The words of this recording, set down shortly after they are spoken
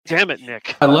Damn it,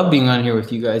 Nick. I love being on here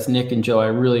with you guys, Nick and Joe. I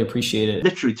really appreciate it.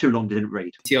 Literally too long didn't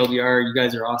read. TLDR, you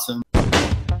guys are awesome.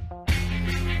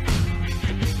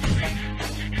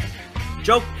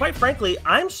 Joe, quite frankly,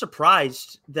 I'm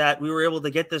surprised that we were able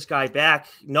to get this guy back,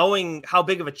 knowing how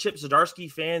big of a Chip Zdarsky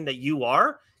fan that you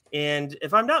are. And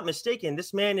if I'm not mistaken,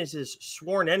 this man is his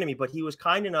sworn enemy, but he was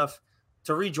kind enough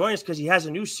to rejoin us because he has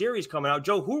a new series coming out.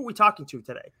 Joe, who are we talking to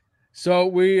today? So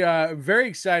we are very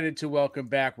excited to welcome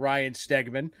back Ryan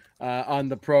Stegman on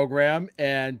the program.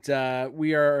 And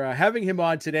we are having him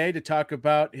on today to talk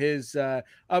about his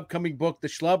upcoming book, The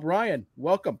Schlub. Ryan,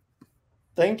 welcome.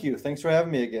 Thank you. Thanks for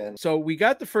having me again. So we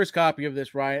got the first copy of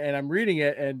this, Ryan, and I'm reading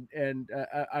it, and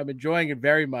I'm enjoying it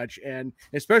very much, and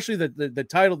especially the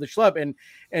title, The Schlub.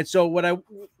 And so what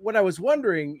I was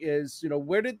wondering is,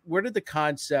 where did the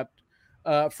concept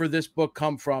for this book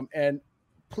come from? And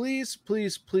please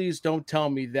don't tell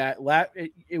me that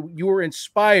you were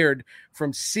inspired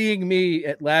from seeing me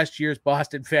at last year's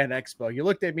Boston Fan Expo. You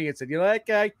looked at me and said, that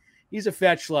guy, he's a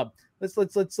fat schlub. Let's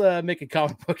make a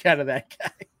comic book out of that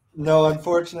guy. No,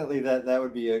 unfortunately, that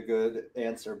would be a good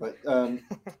answer. But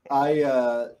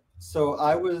so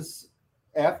I was,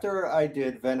 after I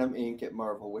did Venom Inc. at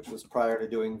Marvel, which was prior to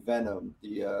doing Venom,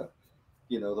 the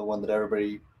one that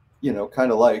everybody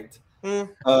kind of liked.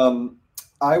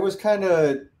 I was kind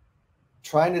of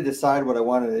trying to decide what I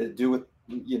wanted to do with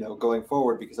going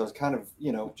forward, because I was kind of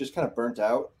just kind of burnt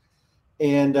out,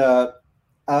 and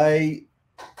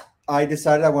I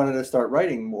decided I wanted to start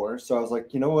writing more. So I was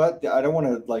like, you know what? I don't want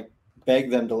to beg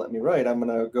them to let me write. I'm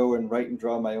going to go and write and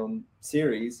draw my own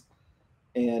series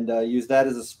and use that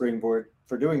as a springboard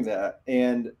for doing that.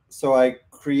 And so I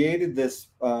created this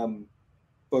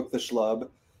book, The Schlub.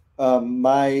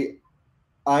 I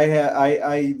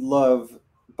love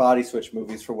body switch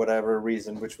movies for whatever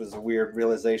reason, which was a weird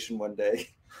realization one day.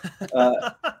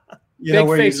 Where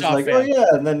you're just like, fan. Oh yeah,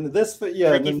 and then this,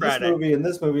 yeah, and then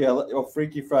this movie,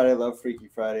 Freaky Friday, I love Freaky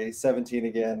Friday, 17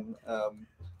 again,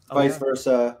 vice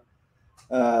versa.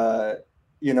 My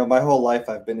whole life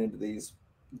I've been into these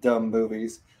dumb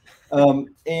movies, and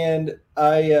when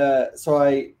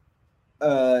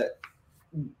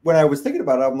I was thinking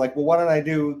about it, I'm like, well, why don't I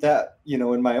do that,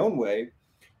 in my own way,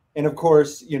 and of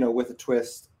course, with a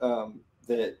twist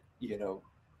that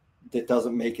that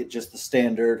doesn't make it just the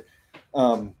standard.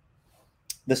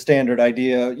 The standard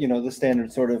idea, the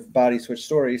standard sort of body switch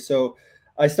story. So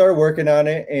I started working on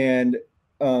it. And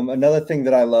another thing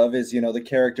that I love is, the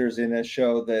characters in a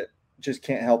show that just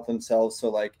can't help themselves. So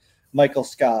like Michael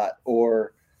Scott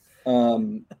or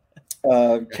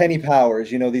Kenny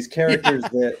Powers, these characters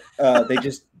that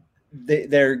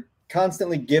they're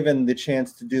constantly given the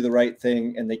chance to do the right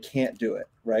thing and they can't do it.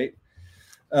 Right.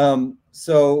 Then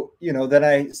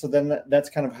that's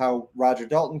kind of how Roger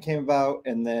Dalton came about.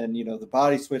 And then, the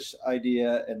body switch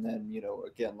idea. And then,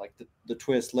 again, like the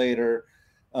twist later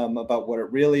about what it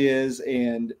really is.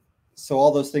 And so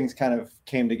all those things kind of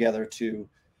came together to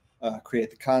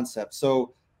create the concept.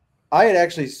 So I had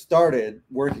actually started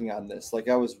working on this.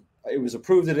 It was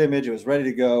approved at Image. It was ready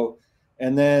to go.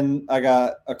 And then I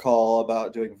got a call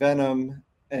about doing Venom.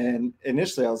 And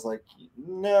initially I was like,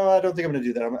 no, I don't think I'm going to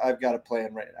do that. I've got a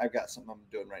plan, right? I've got something I'm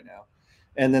doing right now.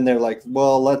 And then they're like,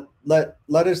 well,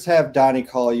 let us have Donnie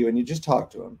call you and you just talk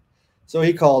to him. So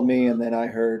he called me, and then I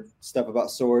heard stuff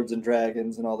about swords and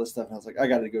dragons and all this stuff. And I was like, I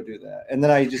got to go do that. And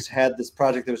then I just had this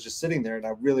project that was just sitting there, and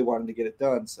I really wanted to get it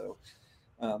done. So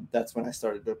that's when I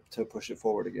started to push it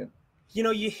forward again.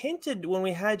 You hinted when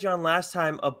we had you on last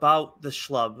time about the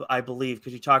Schlub, I believe,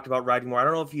 because you talked about writing more. I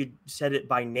don't know if you said it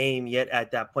by name yet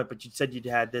at that point, but you said you'd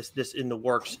had this in the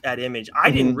works at Image. I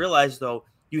didn't realize, though,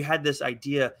 you had this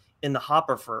idea in the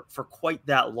hopper for quite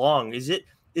that long. Is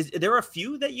there a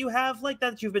few that you have like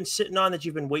that you've been sitting on that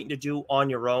you've been waiting to do on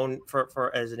your own for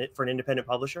an independent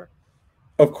publisher?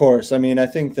 Of course. I mean, I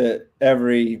think that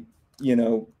every,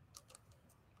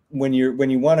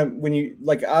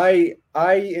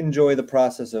 I enjoy the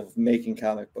process of making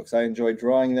comic books. I enjoy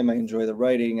drawing them. I enjoy the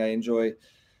writing. I enjoy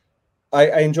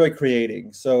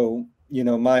creating. So,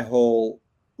 my whole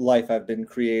life I've been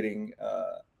creating,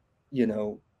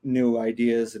 new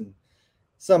ideas, and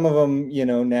some of them,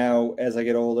 now as I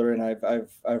get older and I've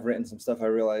written some stuff I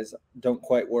realize don't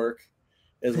quite work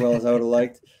as well as I would have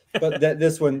liked, but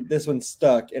this one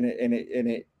stuck, and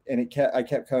I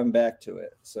kept coming back to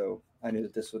it. So I knew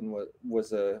that this one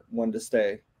was a one to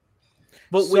stay.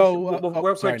 But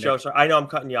real quick, Joe. Sorry, I know I'm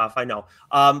cutting you off. I know.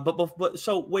 But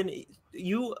so when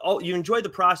you enjoyed the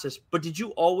process, but were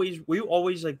you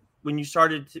always like when you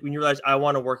realized I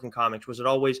want to work in comics? Was it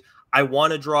always I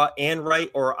want to draw and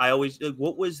write, or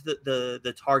what was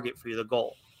the target for you, the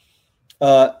goal?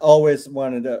 Always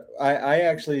wanted to. I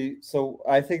actually, so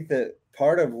I think that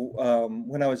part of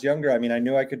when I was younger, I mean, I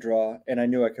knew I could draw and I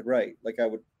knew I could write. Like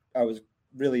I was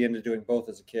really into doing both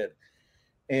as a kid.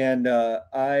 And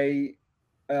I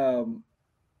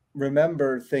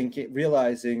remember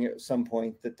realizing at some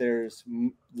point that there's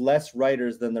less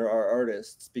writers than there are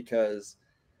artists because,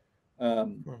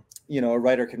 a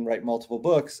writer can write multiple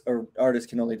books or artists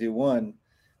can only do one.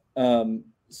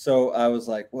 So I was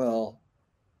like, well,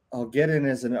 I'll get in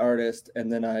as an artist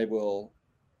and then I will,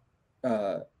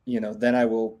 then I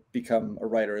will become a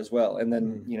writer as well. And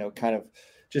then, kind of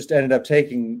just ended up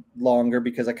taking longer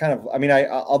because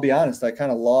I'll be honest, I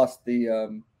kind of lost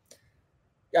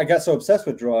I got so obsessed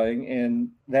with drawing and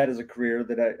that is a career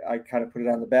that I kind of put it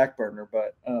on the back burner.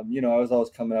 But, I was always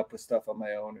coming up with stuff on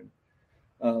my own. And,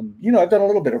 I've done a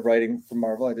little bit of writing for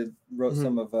Marvel. I wrote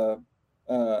some of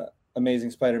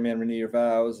Amazing Spider-Man, Renew Your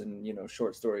Vows, and,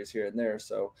 short stories here and there.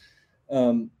 So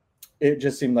it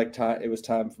just seemed like it was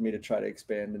time for me to try to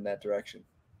expand in that direction.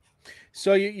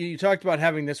 So you talked about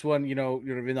having this one,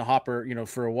 in the hopper,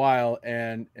 for a while,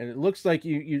 and it looks like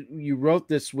you wrote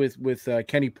this with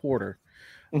Kenny Porter.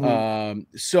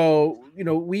 Mm-hmm. So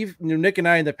we've Nick and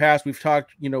I in the past we've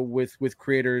talked with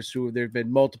creators who there've been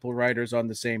multiple writers on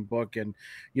the same book, and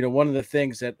one of the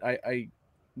things that I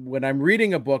when I'm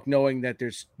reading a book knowing that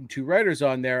there's two writers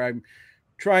on there, I'm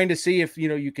trying to see if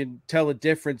you can tell a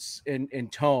difference in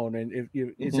tone, and if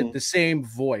is it the same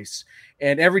voice.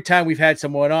 And every time we've had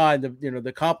someone on,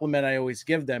 the compliment I always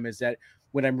give them is that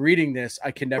when I'm reading this,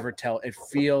 I can never tell. It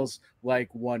feels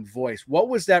like one voice. What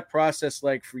was that process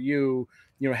like for you?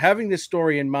 Having this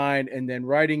story in mind and then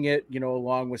writing it,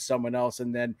 along with someone else,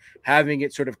 and then having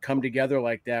it sort of come together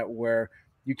like that, where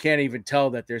you can't even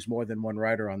tell that there's more than one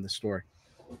writer on the story.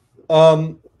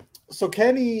 So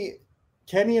Kenny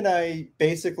and I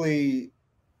basically,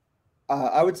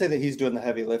 I would say that he's doing the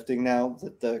heavy lifting now.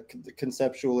 That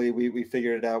conceptually we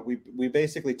figured it out. We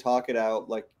basically talk it out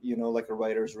like a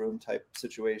writer's room type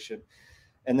situation,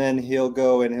 and then he'll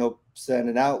go and he'll send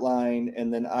an outline,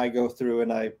 and then I go through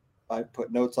and I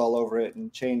put notes all over it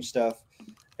and change stuff,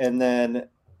 and then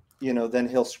then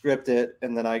he'll script it,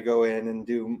 and then I go in and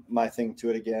do my thing to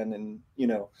it again, and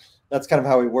that's kind of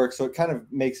how we work. So it kind of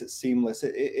makes it seamless.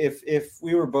 If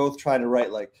we were both trying to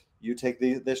write, like you take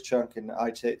this chunk and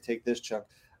I take this chunk,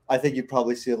 I think you'd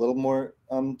probably see a little more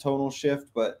tonal shift.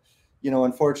 But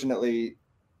unfortunately,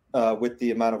 with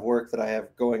the amount of work that I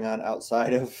have going on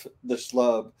outside of the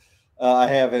schlub, I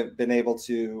haven't been able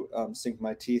to sink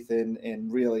my teeth in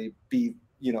and really be.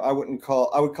 I would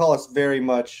call us very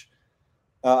much.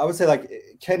 I would say like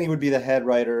Kenny would be the head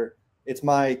writer. It's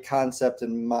my concept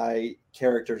and my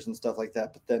characters and stuff like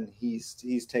that. But then he's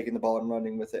taking the ball and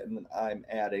running with it, and then I'm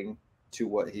adding to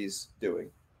what he's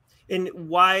doing. And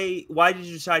why did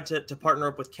you decide to partner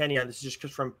up with Kenny on this? Just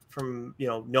because from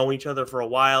knowing each other for a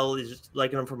while, is just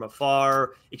liking him from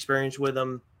afar, experience with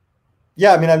him?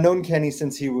 Yeah, I mean, I've known Kenny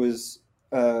since he was,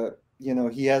 before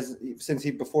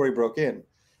he broke in.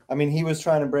 I mean, he was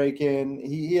trying to break in.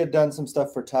 He had done some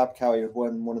stuff for Top Cow. He had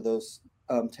won one of those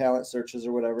talent searches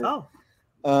or whatever. Oh.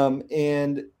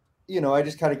 And I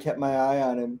just kind of kept my eye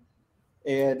on him.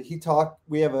 And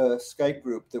we have a Skype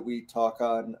group that we talk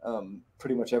on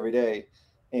pretty much every day.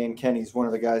 And Kenny's one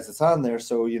of the guys that's on there.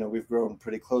 So, we've grown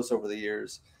pretty close over the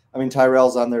years. I mean,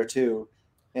 Tyrell's on there too.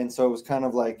 And so it was kind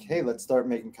of like, hey, let's start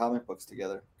making comic books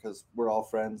together because we're all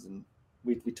friends. And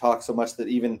we talk so much that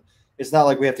it's not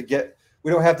like we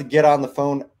don't have to get on the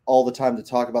phone all the time to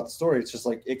talk about the story. It's just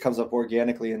like it comes up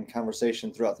organically in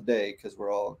conversation throughout the day because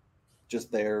we're all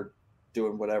just there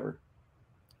doing whatever.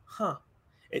 Huh.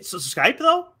 It's Skype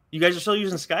though? You guys are still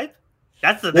using Skype?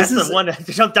 That's the one that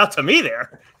jumped out to me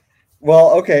there.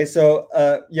 Well, okay, so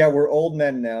we're old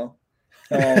men now.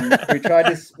 We tried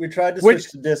to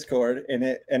switch to Discord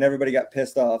and everybody got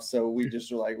pissed off. So we just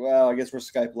were like, well, I guess we're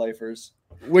Skype lifers.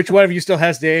 Which one of you still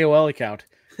has the AOL account?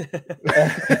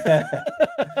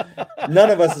 None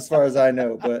of us, as far as I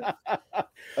know, but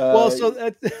I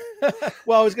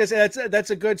was gonna say that's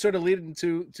a good sort of lead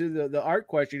into the art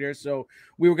question here. So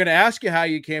we were gonna ask you how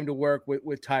you came to work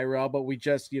with Tyrell, but we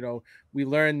just we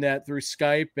learned that through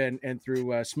Skype and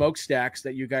through smokestacks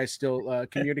that you guys still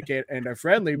communicate and are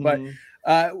friendly. But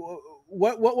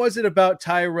what was it about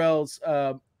Tyrell's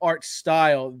art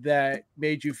style that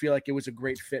made you feel like it was a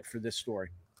great fit for this story?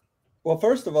 Well,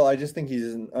 first of all, I just think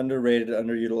he's an underrated,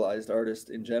 underutilized artist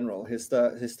in general. His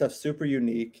stuff's super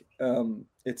unique.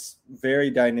 It's very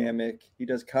dynamic. He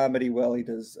does comedy well. He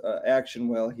does action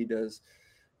well. He does,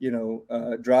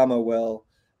 drama well.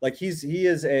 Like he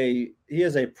is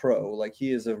a pro. Like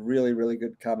he is a really, really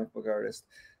good comic book artist.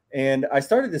 And I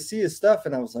started to see his stuff,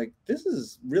 and I was like, this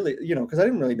is really, because I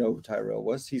didn't really know who Tyrell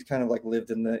was. He's kind of like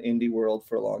lived in the indie world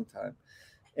for a long time.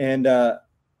 And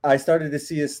I started to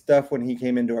see his stuff when he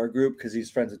came into our group because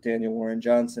he's friends with Daniel Warren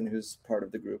Johnson, who's part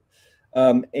of the group.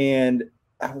 And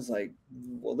I was like,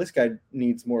 well, this guy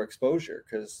needs more exposure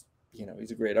because,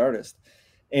 he's a great artist.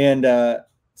 And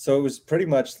so it was pretty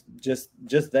much just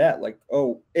that, like,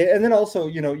 oh, and then also,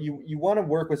 you want to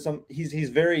work with he's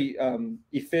very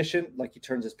efficient. Like, he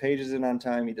turns his pages in on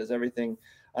time. He does everything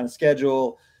on a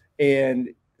schedule. And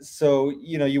so,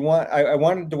 I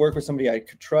wanted to work with somebody I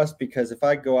could trust, because if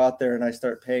I go out there and I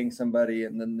start paying somebody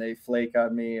and then they flake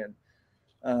on me and,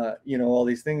 all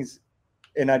these things,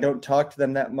 and I don't talk to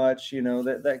them that much,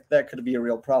 that could be a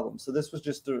real problem. So this was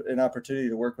just an opportunity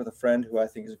to work with a friend who I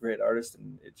think is a great artist,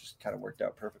 and it just kind of worked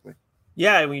out perfectly.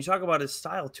 Yeah, when you talk about his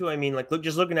style too, I mean, like,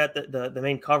 just looking at the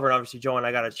main cover, and obviously Joe and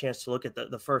I got a chance to look at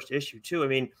the first issue too. I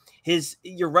mean,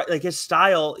 you're right, like his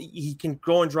style, he can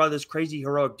go and draw this crazy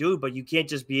heroic dude, but you can't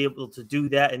just be able to do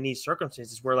that in these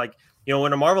circumstances where, like,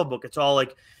 in a Marvel book, it's all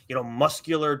like,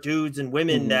 muscular dudes and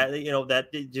women that,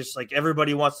 that just like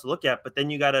everybody wants to look at, but then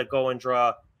you got to go and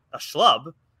draw a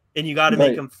schlub, and you got to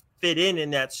make them fit in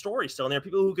that story still. And there are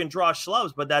people who can draw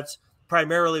schlubs, but that's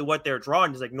primarily what they're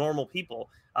drawing, is like normal people.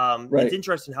 It's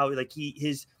interesting how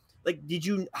is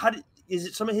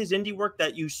it some of his indie work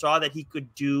that you saw that he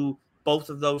could do both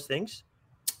of those things?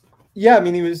 Yeah, I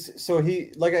mean,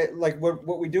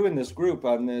 what we do in this group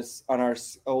on our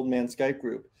old man Skype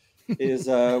group is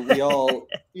we all,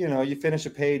 you finish a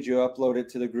page, you upload it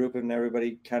to the group, and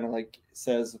everybody kind of like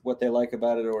says what they like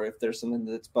about it, or if there's something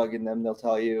that's bugging them, they'll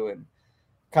tell you, and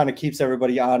kind of keeps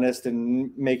everybody honest and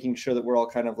making sure that we're all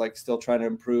kind of like still trying to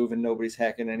improve and nobody's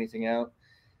hacking anything out.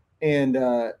 And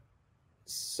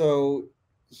so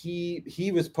he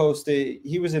was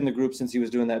in the group since he was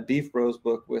doing that Beef Bros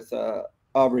book with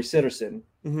Aubrey Sitterson.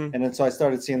 Mm-hmm. And then so I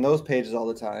started seeing those pages all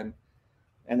the time,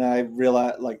 and I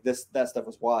realized like that stuff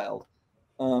was wild.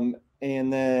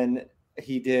 And then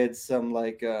he did some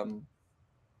like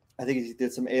I think he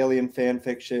did some alien fan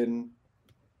fiction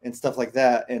and stuff like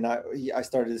that, and I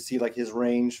started to see like his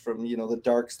range from the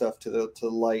dark stuff to the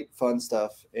light fun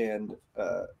stuff, and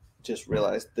just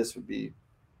realized this would be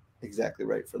exactly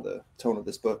right for the tone of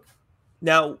this book.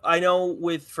 Now, I know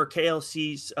for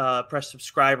KLC's press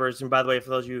subscribers, and by the way, for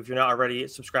those of you, if you're not already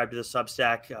subscribed to the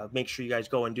Substack, make sure you guys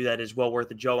go and do that as well. Worth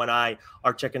it. Joe and I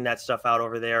are checking that stuff out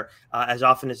over there as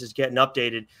often as it's getting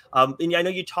updated. And I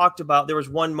know you talked about, there was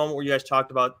one moment where you guys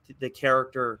talked about the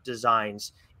character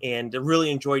designs, and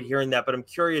really enjoyed hearing that. But I'm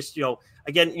curious,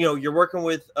 again, you're working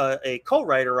with a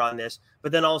co-writer on this,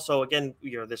 but then also, again,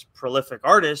 you're this prolific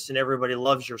artist and everybody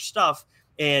loves your stuff,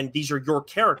 and these are your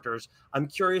characters. I'm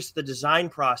curious, the design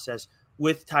process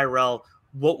with Tyrell,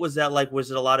 what was that like? Was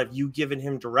it a lot of you giving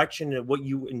him direction and what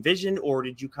you envisioned, or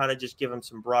did you kind of just give him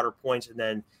some broader points and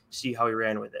then see how he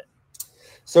ran with it?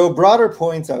 So broader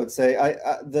points, I would say,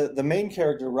 the main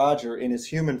character, Roger, in his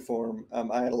human form,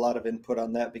 I had a lot of input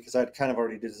on that because I'd kind of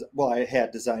already I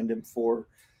had designed him for,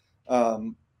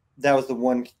 that was the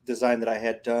one design that I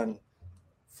had done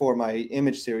for my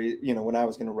image series, when I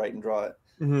was going to write and draw it.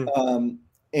 Mm-hmm.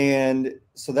 And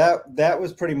so that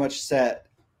was pretty much set.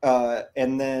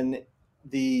 And then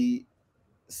the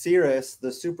Cirrus, the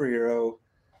superhero,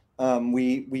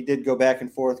 we did go back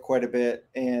and forth quite a bit,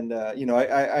 and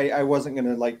I wasn't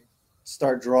gonna like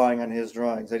start drawing on his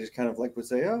drawings. I just kind of like would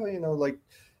say, like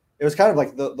it was kind of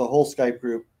like the whole Skype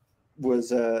group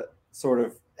was sort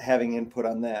of having input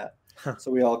on that.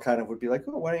 So we all kind of would be like,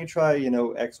 oh, why don't you try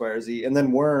X, Y, or Z? And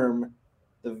then Worm,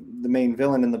 the main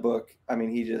villain in the book, I mean,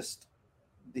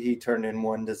 he turned in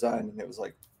one design, and it was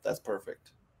like, that's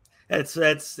perfect.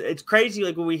 It's crazy.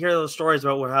 Like when we hear those stories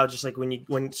about how just like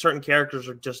when certain characters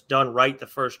are just done right the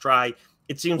first try,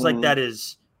 it seems like that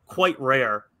is quite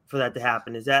rare for that to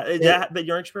happen. Is that been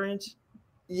your experience?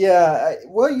 Yeah.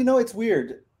 Well, it's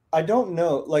weird. I don't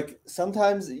know. Like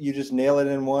sometimes you just nail it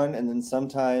in one, and then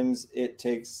sometimes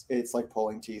it's like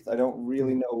pulling teeth. I don't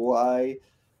really know why.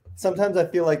 Sometimes I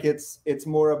feel like it's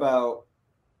more about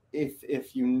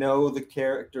if you know the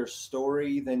character's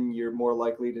story, then you're more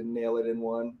likely to nail it in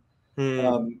one.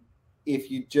 If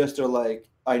you just are like,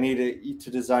 I need to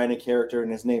design a character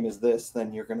and his name is this,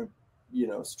 then you're gonna,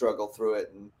 struggle through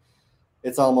it, and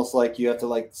it's almost like you have to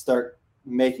like start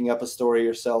making up a story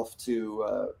yourself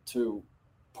to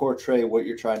portray what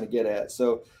you're trying to get at.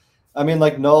 So, I mean,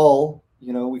 like Null,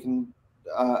 we can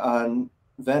on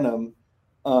Venom,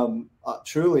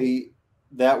 truly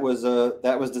that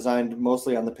was designed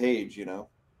mostly on the page.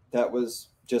 That was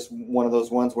just one of those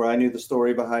ones where I knew the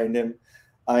story behind him.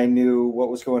 I knew what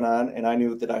was going on, and I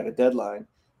knew that I had a deadline.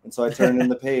 And so I turned in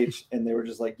the page, and they were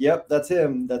just like, "Yep, that's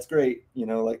him. That's great." You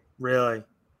know, like Really,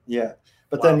 yeah.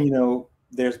 But wow. then, you know,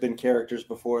 there's been characters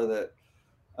before that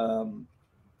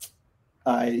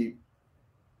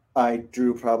I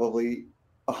drew probably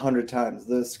 100 times.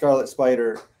 The Scarlet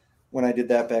Spider, when I did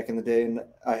that back in the day, and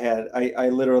I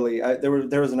literally there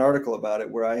was an article about it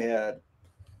where I had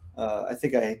I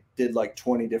think I did like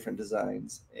 20 different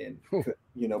designs, and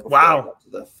you know, before I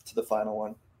got to the final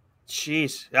one.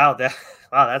 Jeez, wow,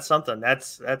 that's something.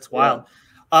 That's wild.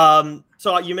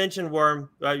 So you mentioned Worm.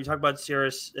 You talked about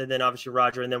Cirrus, and then obviously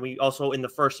Roger, and then we also in the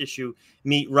first issue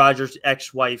meet Roger's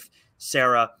ex-wife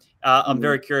Sarah. I'm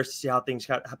very curious to see how things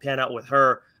pan out with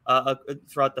her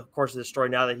throughout the course of the story.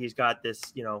 Now that he's got this,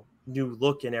 you know, new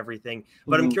look and everything.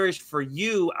 But I'm curious for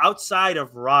you, outside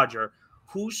of Roger,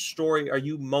 whose story are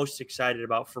you most excited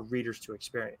about for readers to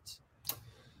experience?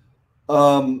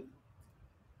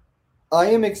 I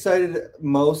am excited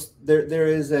most. There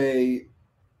is a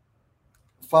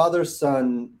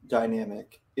father-son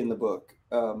dynamic in the book,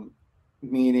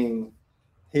 meaning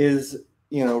his,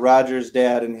 you know, Roger's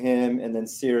dad and him, and then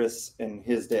Cirrus and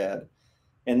his dad,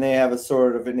 and they have a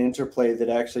sort of an interplay that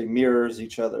actually mirrors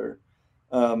each other,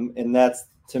 and that's,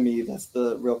 to me, that's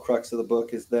the real crux of the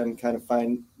book, is them kind of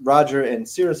Roger and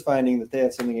Cirrus finding that they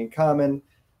have something in common,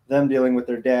 them dealing with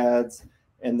their dads,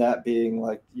 and that being,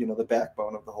 like, you know, the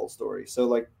backbone of the whole story. So,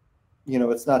 like, you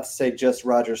know, it's not to say just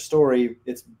Roger's story,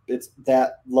 it's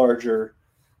that larger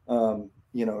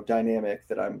you know, dynamic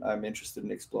that I'm interested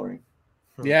in exploring.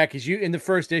 Yeah, because you, in the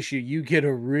first issue, you get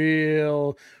a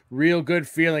real good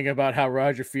feeling about how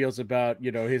Roger feels about,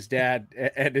 you know, his dad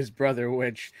and his brother,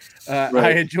 which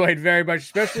I enjoyed very much,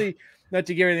 especially, not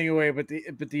to give anything away, but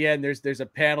the end, there's a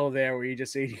panel there where you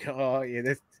just see, oh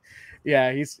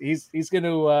yeah, he's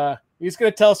gonna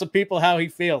tell some people how he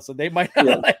feels, so they might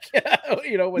not like,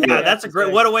 you know. That's a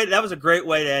great that was a great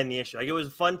way to end the issue. Like, it was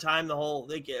a fun time. The whole,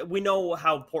 like, we know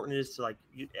how important it is to, like,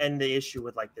 end the issue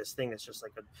with, like, this thing that's just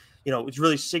like a, you know, it's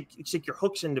really sink your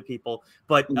hooks into people.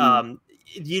 But I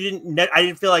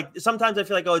didn't feel like, sometimes I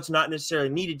feel like, oh, it's not necessarily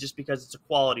needed just because it's a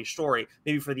quality story.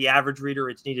 Maybe for the average reader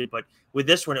it's needed, but with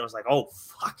this one it was like, oh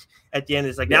fuck, at the end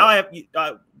it's like, now I have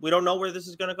we don't know where this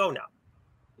is going to go now.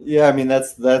 Yeah, I mean,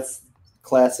 that's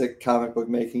classic comic book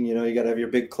making. You know, you got to have your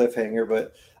big cliffhanger.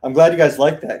 But I'm glad you guys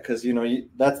like that, because, you know,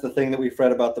 that's the thing that we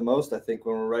fret about the most, I think,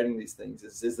 when we're writing these things,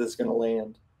 is this going to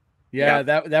land? Yeah,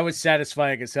 that was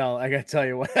satisfying as hell. I got to tell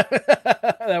you what,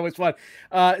 that was fun.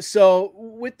 So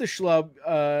with the Schlub,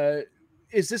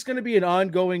 is this going to be an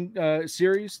ongoing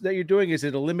series that you're doing? Is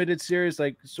it a limited series?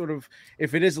 Like, sort of,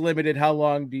 if it is limited, how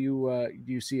long do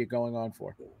you see it going on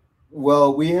for?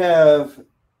 Well, we have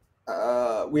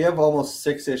almost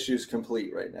 6 issues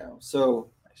complete right now. So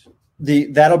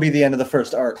that'll be the end of the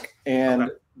first arc.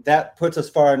 And that puts us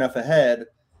far enough ahead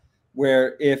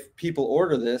where if people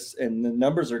order this and the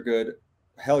numbers are good,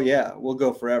 hell yeah, we'll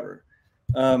go forever.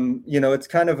 You know, it's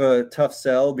kind of a tough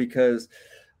sell because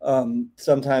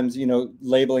sometimes, you know,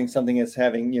 labeling something as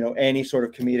having, you know, any sort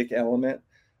of comedic element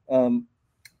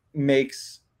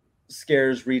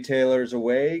scares retailers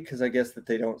away, because I guess that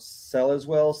they don't sell as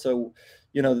well. So,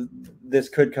 you know, this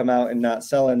could come out and not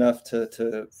sell enough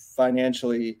to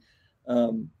financially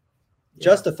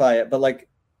justify it. But, like,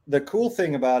 the cool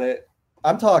thing about it,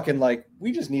 I'm talking, like,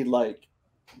 we just need, like,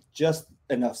 just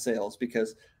enough sales,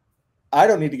 because I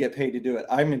don't need to get paid to do it.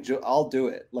 I'll do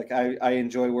it. Like, I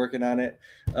enjoy working on it.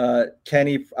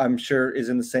 Kenny, I'm sure, is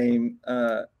in the same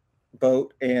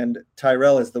boat, and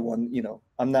Tyrell is the one, you know,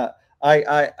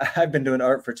 I've been doing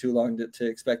art for too long to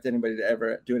expect anybody to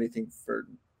ever do anything for,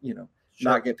 you know,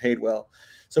 not get paid well.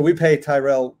 So we pay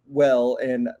Tyrell well,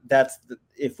 and that's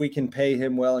if we can pay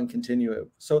him well and continue it.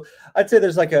 So I'd say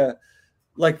there's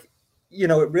you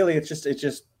know, it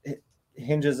just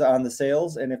hinges on the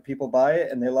sales, and if people buy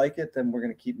it and they like it, then we're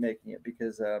going to keep making it,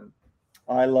 because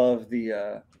I love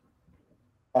making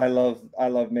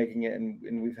it,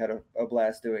 and we've had a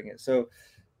blast doing it. So,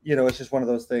 you know, it's just one of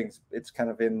those things. It's kind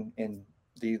of in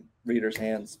the reader's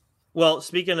hands. Well,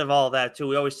 speaking of all that too,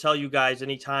 we always tell you guys,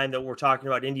 anytime that we're talking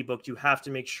about indie books, you have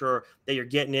to make sure that you're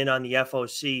getting in on the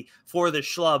FOC for the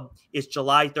Schlub. It's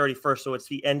July 31st, so it's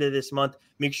the end of this month.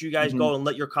 Make sure you guys go and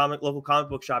let your local comic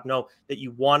book shop know that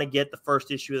you want to get the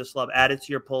first issue of the Schlub, add it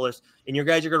to your pull list, and you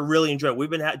guys are going to really enjoy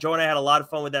it. Joe and I had a lot of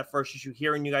fun with that first issue,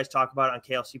 hearing you guys talk about it on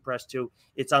KLC Press too.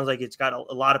 It sounds like it's got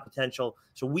a lot of potential,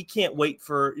 so we can't wait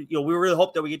for, you know, we really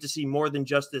hope that we get to see more than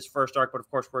just this first arc, but of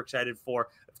course we're excited for,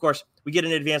 of course, we get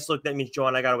an advanced look. That means Joe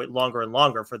and I got to wait longer and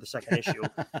longer for the second issue,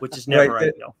 which is never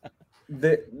ideal.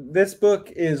 This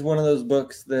book is one of those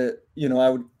books that, you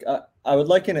know, I would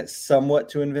liken it somewhat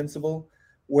to Invincible,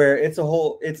 where it's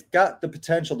got the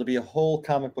potential to be a whole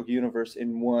comic book universe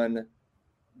in one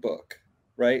book,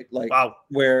 right? Like, wow,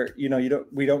 where,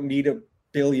 we don't need a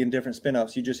billion different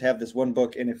spin-offs. You just have this one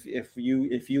book, and if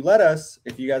you let us,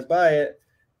 if you guys buy it,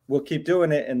 we'll keep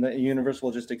doing it, and the universe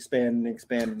will just expand and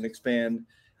expand and expand,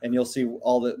 and you'll see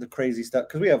all the crazy stuff,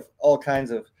 because we have all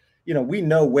kinds of, we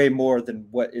know way more than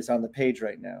what is on the page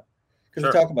right now, because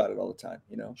we talk about it all the time,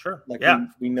 Sure. like, yeah.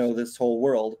 we know this whole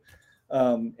world,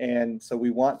 and so we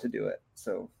want to do it.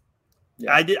 So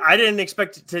yeah. I didn't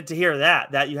expect to hear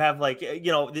that you have, like,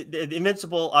 the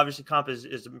Invincible obviously comp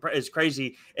is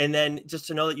crazy, and then just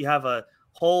to know that you have a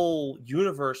whole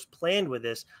universe planned with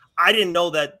this. I didn't know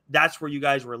that that's where you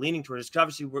guys were leaning towards. Because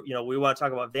obviously, we want to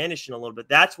talk about Vanish in a little bit.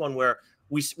 That's one where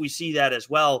we see that as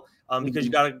well, because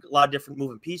you got a lot of different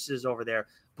moving pieces over there.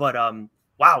 But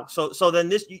wow, so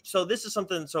this is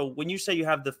something. So when you say you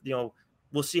have the,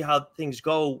 we'll see how things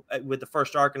go with the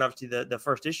first arc and obviously the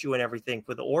first issue and everything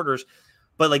with the orders.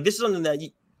 But like, this is something that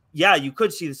you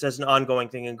could see this as an ongoing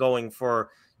thing and going for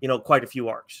quite a few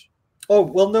arcs. Oh,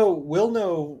 we'll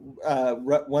know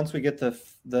once we get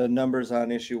the numbers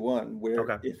on issue 1,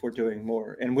 where if we're doing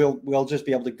more, and we'll just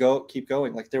be able to keep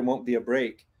going. Like, there won't be a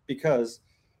break, because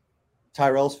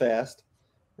Tyrell's fast.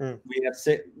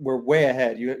 We're way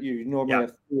ahead. You normally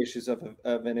have 3 issues of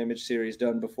an Image series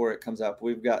done before it comes out. But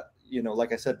we've got,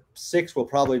 like I said, 6 will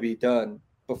probably be done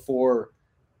before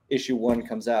issue 1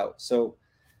 comes out. So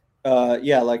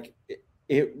like,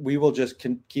 we will just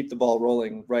keep the ball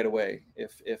rolling right away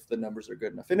if the numbers are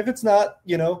good enough. And if it's not,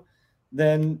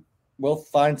 then we'll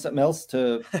find something else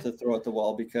to throw at the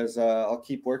wall, because I'll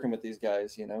keep working with these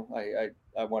guys.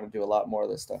 I want to do a lot more of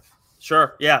this stuff.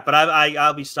 Sure. Yeah. But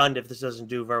I'll be stunned if this doesn't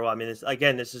do very well. I mean,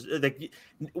 this is like,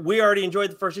 we already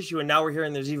enjoyed the first issue, and now we're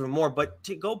hearing there's even more. But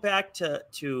to go back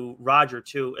to Roger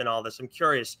too and all this, I'm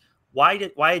curious, why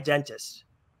a dentist?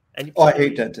 I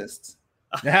hate dentists.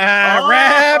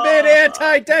 Rabid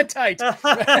anti-dentite.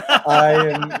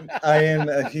 I am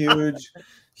a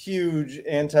huge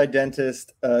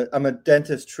anti-dentist. I'm a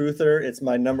dentist truther. It's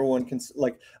my number one.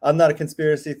 I'm not a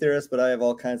conspiracy theorist, but I have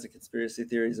all kinds of conspiracy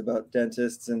theories about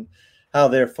dentists and how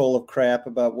they're full of crap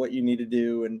about what you need to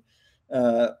do,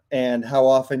 and how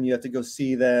often you have to go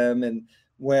see them. And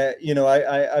when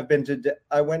I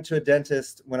went to a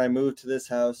dentist when I moved to this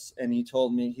house, and he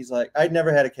told me, he's like, I'd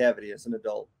never had a cavity as an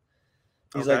adult.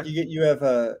 He's like, you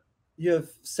have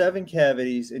 7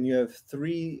 cavities, and you have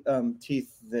 3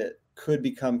 teeth that could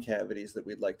become cavities that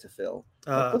we'd like to fill.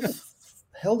 Like, what the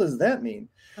hell does that mean?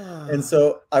 And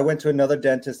so I went to another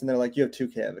dentist, and they're like, you have 2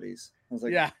 cavities. I was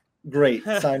like, yeah, great,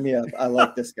 sign me up. I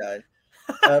like this guy.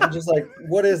 I'm just like,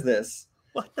 what is this?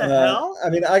 What the hell? I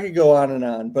mean, I could go on and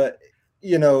on, but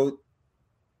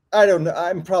I don't know.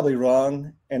 I'm probably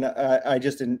wrong, and I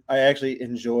actually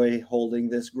enjoy holding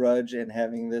this grudge and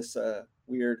having this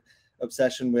weird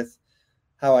obsession with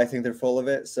how I think they're full of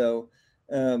it. So,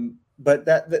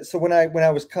 but so when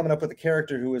I was coming up with a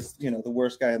character who was the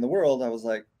worst guy in the world, I was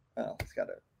like, oh, he's got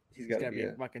to be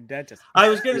a fucking dentist. I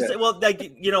was gonna say, well, like,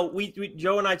 we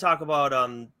Joe and I talk about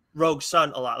Rogue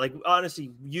Sun a lot. Like,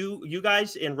 honestly, you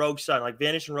guys and Rogue Sun, like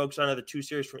Vanish and Rogue Sun, are the 2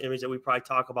 series from Image that we probably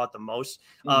talk about the most.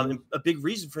 And a big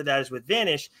reason for that is with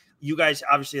Vanish, you guys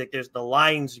obviously, like, there's the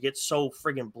lines get so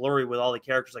friggin' blurry with all the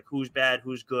characters, like who's bad,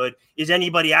 who's good, is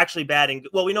anybody actually bad? And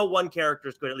well, we know one character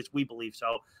is good, at least we believe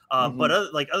so. But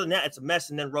other than that, it's a mess.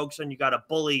 And then Rogue Sun, you got a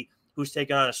bully who's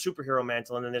taken on a superhero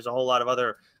mantle, and then there's a whole lot of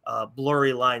other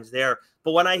blurry lines there.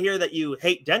 But when I hear that you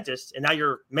hate dentists, and now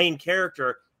your main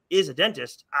character is a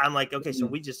dentist, I'm like, okay, so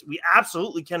we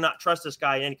absolutely cannot trust this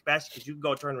guy in any capacity, because you can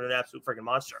go turn into an absolute freaking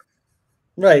monster.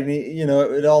 Right.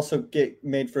 It also get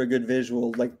made for a good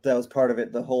visual. Like, that was part of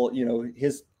it. The whole,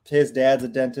 his dad's a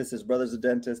dentist, his brother's a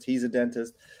dentist, he's a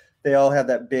dentist. They all have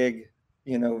that big,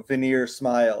 veneer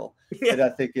smile that I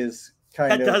think is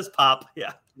kind of. That does pop.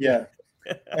 Yeah. Yeah.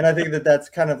 And I think that's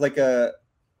kind of like a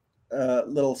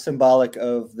little symbolic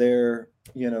of their,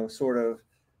 sort of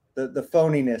the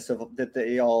phoniness that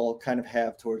they all kind of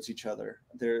have towards each other.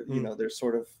 They're, they're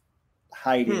sort of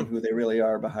hiding who they really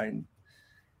are behind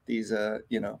these,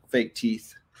 fake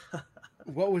teeth.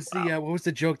 What was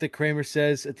the joke that Kramer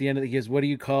says at the end of the, what do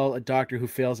you call a doctor who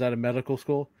fails out of medical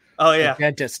school? Oh yeah. A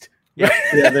dentist. Yeah.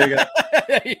 Yeah, there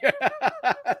you go.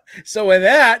 So with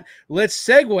that, let's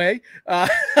segue.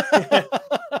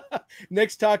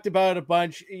 Nick's talked about a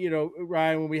bunch,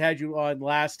 Ryan, when we had you on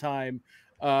last time,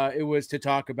 it was to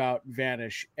talk about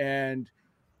Vanish, and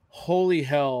holy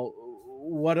hell,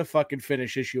 what a fucking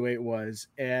finish issue 8 was.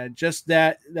 And just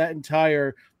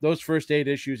those first 8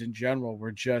 issues in general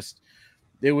were just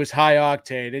it was high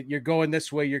octane. You're going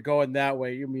this way, you're going that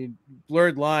way. I mean,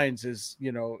 blurred lines is,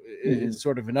 is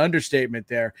sort of an understatement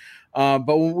there.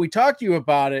 But when we talked to you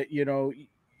about it,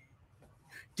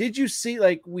 did you see,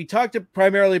 like, we talked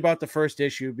primarily about the first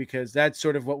issue because that's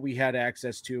sort of what we had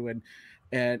access to.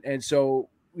 And so,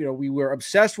 we were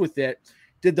obsessed with it.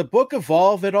 Did the book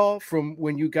evolve at all from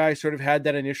when you guys sort of had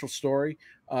that initial story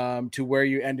to where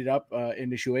you ended up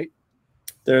in issue 8?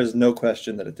 There's no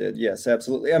question that it did. Yes,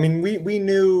 absolutely. I mean, we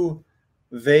knew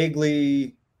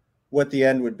vaguely what the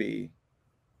end would be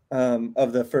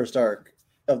of the first arc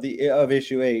of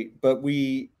issue 8, but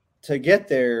to get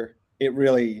there, it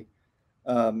really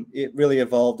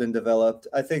evolved and developed.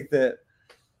 I think that,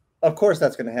 of course,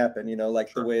 that's going to happen. Like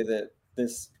sure. The way that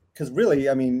this, because really,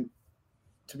 I mean,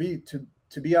 to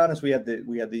be honest, we had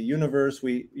the universe.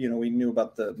 We knew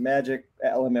about the magic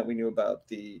element. We knew about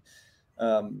the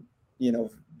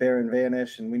Baron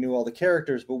Vanish, and we knew all the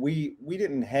characters, but we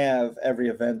didn't have every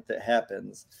event that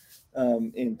happens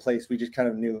in place. We just kind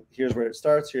of knew here's where it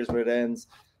starts, here's where it ends.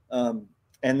 And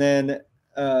then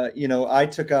I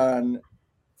took on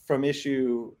from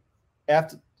issue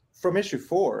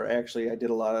 4, actually, I did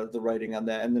a lot of the writing on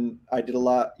that. And then I did a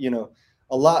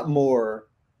lot more.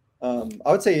 I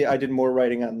would say I did more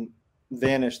writing on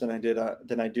Vanish than I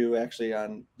do actually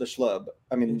on the Schlub.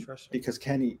 I mean, because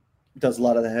Kenny does a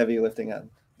lot of the heavy lifting on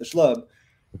the Schlub.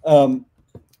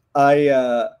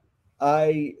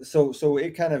 So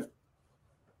it kind of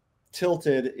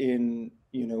tilted in,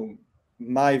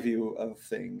 my view of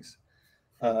things.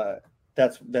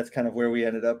 That's kind of where we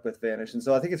ended up with Vanish. And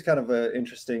so I think it's kind of an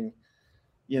interesting,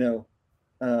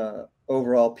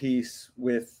 overall piece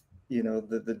with,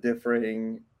 the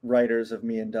differing writers of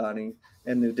me and Donnie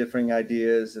and the differing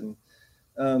ideas and,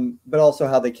 but also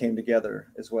how they came together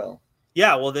as well.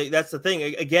 Yeah, well, that's the thing.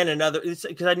 Again,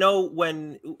 because I know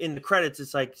when in the credits,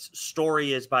 it's like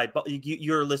story is by,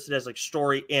 you're listed as like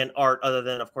story and art, other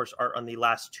than, of course, art on the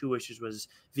last 2 issues was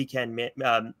Vken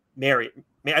Mary.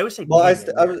 I would say. Well,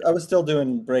 I was still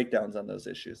doing breakdowns on those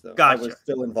issues, though. Gotcha. I was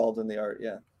still involved in the art.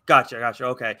 Yeah. Gotcha.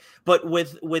 Okay. But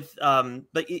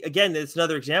but again, it's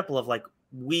another example of like,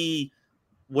 we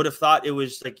would have thought it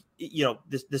was like,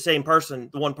 the same person,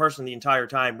 the one person the entire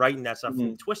time writing that stuff.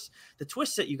 Mm-hmm. The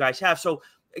twists that you guys have. So,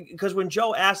 because when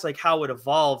Joe asked like how it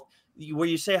evolved, where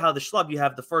you say how the Schlub, you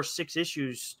have the first 6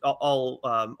 issues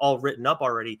all written up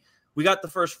already. We got the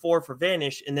first 4 for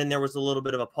Vanish, and then there was a little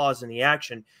bit of a pause in the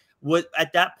action.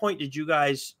 At that point, did you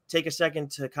guys take a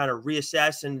second to kind of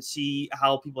reassess and see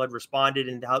how people had responded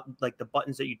and how, like, the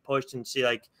buttons that you'd pushed, and see,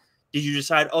 like, did you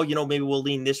decide, maybe we'll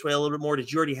lean this way a little bit more?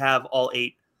 Did you already have all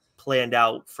 8 planned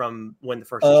out from when the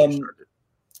first issue started?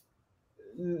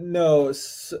 No.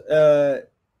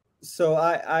 So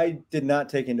I did not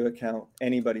take into account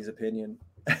anybody's opinion.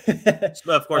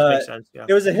 Of course, makes sense. Yeah.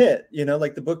 It was a hit,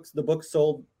 like the book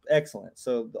sold excellent.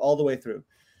 So all the way through.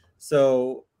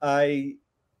 So I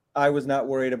was not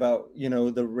worried about,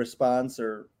 the response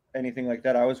or anything like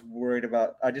that. I was worried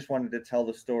about, I just wanted to tell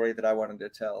the story that I wanted to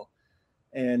tell.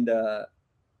 And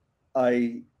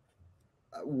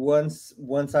once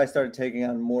I started taking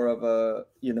on more of a,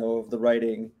 of the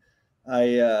writing,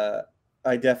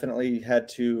 I definitely had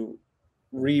to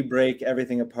re-break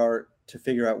everything apart to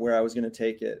figure out where I was going to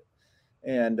take it.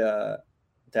 And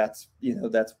that's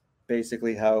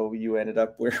basically how you ended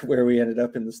up where we ended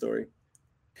up in the story.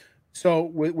 So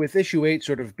with issue 8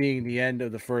 sort of being the end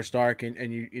of the first arc,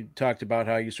 and you talked about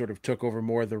how you sort of took over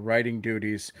more of the writing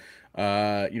duties,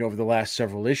 over the last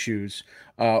several issues.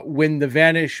 When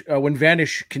Vanish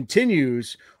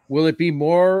continues, will it be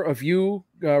more of you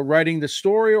writing the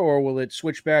story, or will it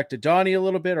switch back to Donnie a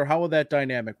little bit, or how will that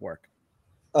dynamic work?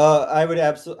 I would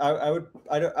absolutely.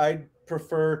 I'd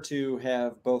prefer to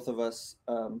have both of us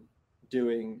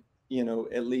doing,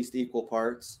 at least equal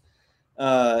parts.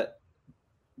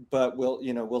 But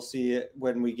we'll see it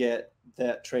when we get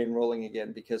that train rolling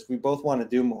again, because we both want to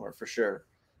do more for sure.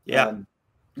 Yeah.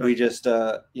 We just,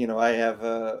 I have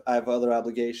other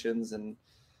obligations, and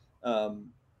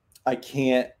I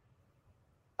can't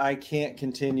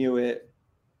continue it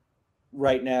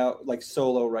right now, like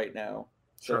solo right now.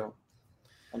 So sure.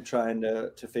 I'm trying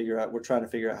to figure out, we're trying to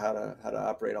figure out how to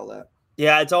operate all that.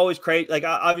 Yeah, it's always crazy. Like,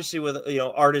 obviously with,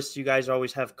 artists, you guys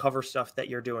always have cover stuff that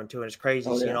you're doing too. And it's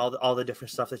crazy seeing all the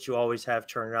different stuff that you always have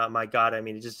turning out. My God. I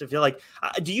mean, I feel like,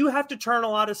 do you have to turn a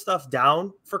lot of stuff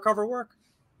down for cover work?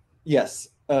 Yes.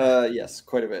 Yes,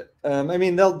 quite a bit. I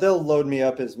mean, they'll load me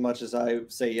up as much as I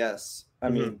say yes. I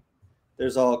mean,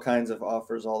 there's all kinds of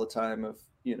offers all the time of,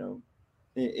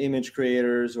 image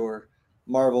creators or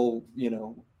Marvel,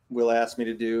 will ask me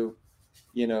to do,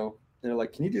 they're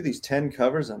like, can you do these 10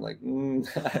 covers? I'm like,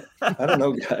 I don't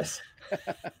know, guys.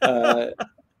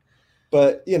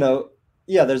 But, you know,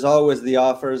 yeah, there's always the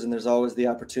offers and there's always the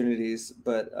opportunities,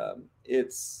 but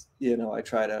it's, you know, I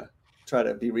try to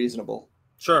be reasonable.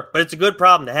 Sure, but it's a good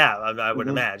problem to have, I would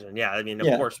imagine. Yeah, I mean,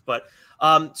 of course. But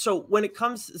so when it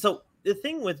comes, so the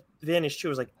thing with Vanish too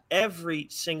is like every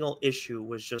single issue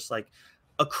was just like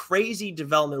a crazy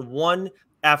development, one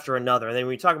after another. And then when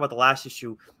we talk about the last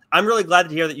issue, I'm really glad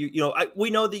to hear that we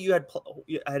know that you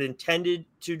had intended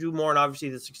to do more, and obviously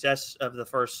the success of the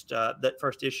first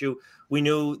issue, we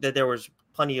knew that there was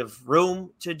plenty of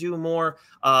room to do more.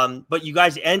 But you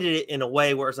guys ended it in a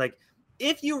way where it's like,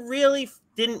 if you really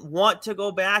didn't want to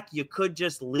go back, you could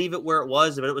just leave it where it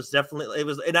was. But it was definitely,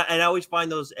 and I always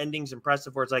find those endings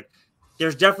impressive where it's like,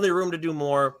 there's definitely room to do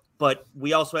more, but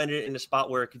we also ended it in a spot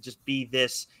where it could just be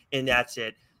this and that's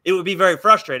it. It would be very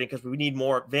frustrating because we need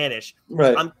more Vanish.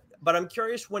 Right. But I'm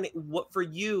curious what for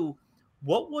you,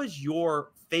 what was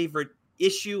your favorite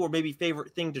issue or maybe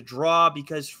favorite thing to draw?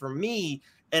 Because for me,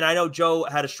 and I know Joe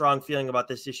had a strong feeling about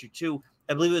this issue too,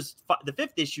 I believe it was the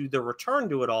 5th issue, the return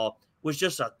to it all was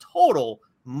just a total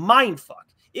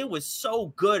mindfuck. It was so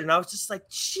good. And I was just like,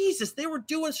 Jesus, they were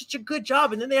doing such a good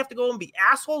job. And then they have to go and be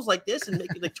assholes like this and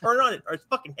like turn it on its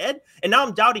fucking head. And now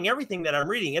I'm doubting everything that I'm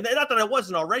reading. And not that I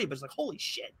wasn't already, but it's like, holy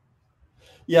shit.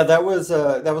 Yeah, that was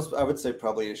I would say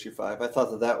probably issue 5. I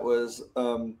thought that was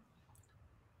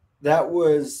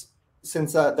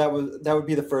since that would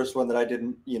be the first one that I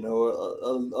didn't, you know,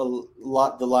 a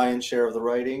lot, the lion's share of the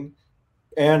writing,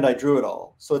 and I drew it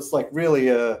all. So it's like really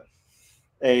a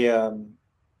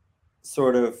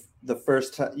sort of the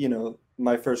first time, you know,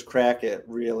 my first crack at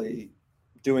really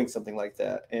doing something like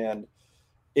that, and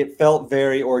it felt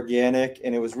very organic,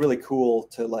 and it was really cool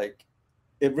to like.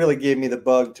 It really gave me the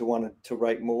bug to want to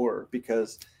write more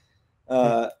because,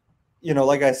 you know,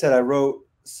 like I said, I wrote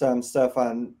some stuff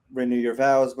on Renew Your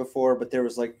Vows before, but there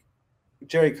was like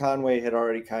Jerry Conway had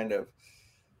already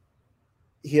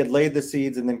he had laid the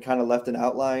seeds and then kind of left an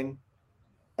outline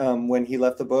when he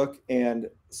left the book. And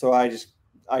so I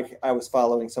was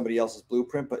following somebody else's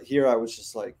blueprint, but here I was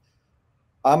just like,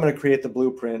 I'm going to create the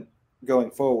blueprint going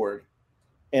forward.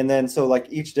 And then, so like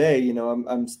each day, you know,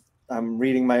 I'm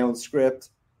reading my own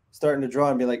script, starting to draw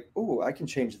and be like, oh, I can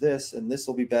change this and this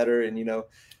will be better. And, you know,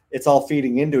 it's all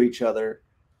feeding into each other.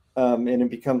 And it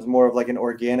becomes more of like an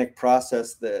organic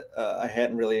process that I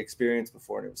hadn't really experienced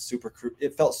before. And it was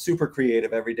it felt super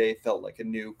creative every day. It felt like a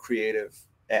new creative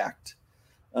act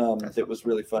that was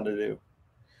really fun to do.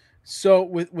 So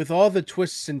with all the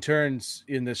twists and turns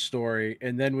in this story,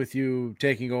 and then with you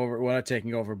taking over, well, not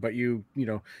taking over, but you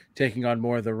know, taking on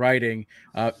more of the writing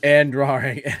and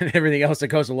drawing and everything else that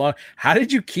goes along, how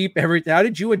did you keep everything? How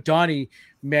did you and Donnie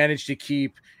manage to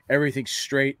keep everything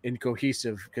straight and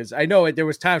cohesive? Because I know there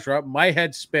was times where my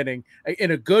head's spinning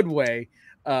in a good way,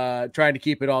 trying to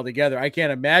keep it all together. I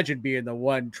can't imagine being the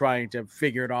one trying to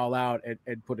figure it all out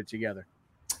and put it together.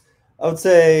 I would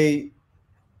say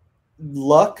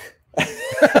luck.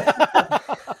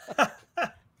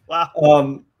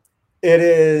 Wow.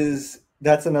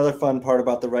 That's another fun part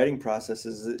about the writing process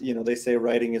is that, you know, they say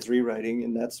writing is rewriting,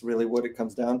 and that's really what it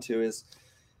comes down to is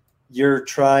you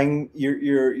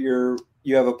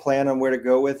have a plan on where to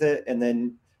go with it, and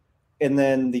then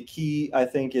the key, I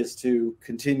think, is to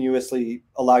continuously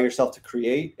allow yourself to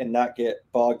create and not get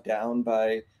bogged down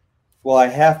by, well, I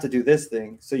have to do this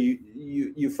thing. So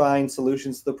you find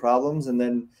solutions to the problems, and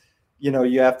then, you know,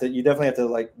 you definitely have to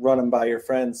like run them by your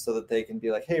friends so that they can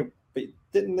be like, hey, but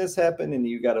didn't this happen? And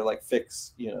you got to like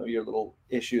fix, you know, your little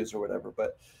issues or whatever.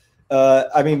 But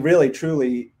I mean, really,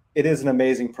 truly, it is an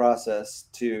amazing process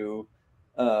to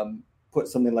put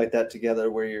something like that together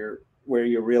where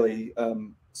you're really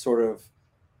sort of,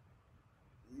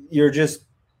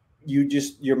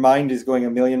 your mind is going a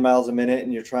million miles a minute,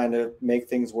 and you're trying to make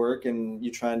things work, and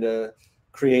you're trying to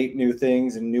create new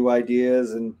things and new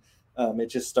ideas, and it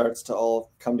just starts to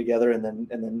all come together, and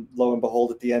then lo and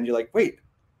behold, at the end, you're like, wait,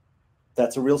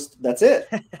 that's it.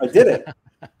 I did it.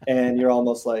 And you're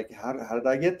almost like, how did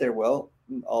I get there? Well,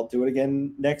 I'll do it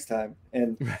again next time.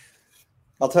 And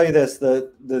I'll tell you this,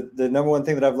 the number one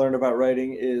thing that I've learned about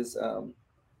writing is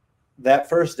that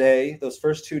first day, those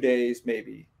first 2 days,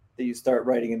 maybe, that you start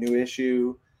writing a new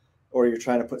issue, or you're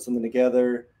trying to put something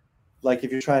together. Like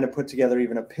if you're trying to put together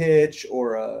even a pitch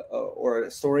or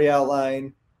a story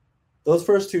outline, those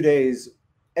first 2 days,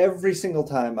 every single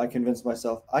time I convinced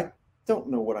myself, I don't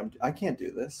know I can't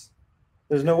do this.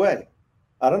 There's no way.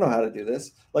 I don't know how to do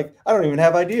this. Like, I don't even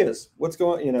have ideas. What's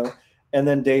going, you know? And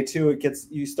then day 2,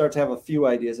 you start to have a few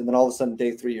ideas. And then all of a sudden,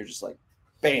 day 3, you're just like,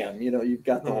 bam, you know, you've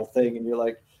got the whole thing. And you're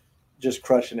like, just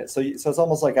crushing it. So it's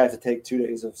almost like I have to take 2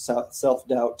 days of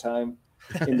self-doubt time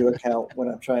into account when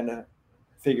I'm trying to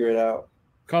figure it out.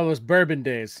 Call those bourbon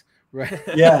days, right?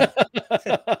 Yeah.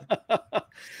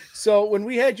 So when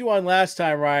we had you on last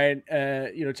time, Ryan,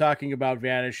 talking about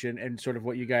Vanish and sort of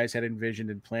what you guys had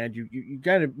envisioned and planned, you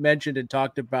kind of mentioned and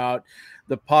talked about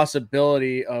the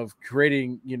possibility of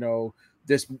creating,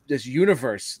 this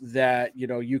universe that,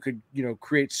 you could,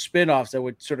 create spin-offs that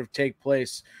would sort of take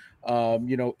place,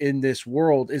 in this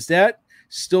world. Is that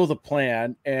still the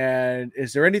plan? And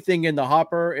is there anything in the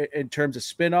hopper in terms of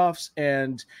spin-offs?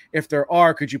 And if there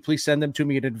are, could you please send them to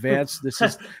me in advance? This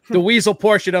is the weasel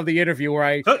portion of the interview where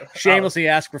I shamelessly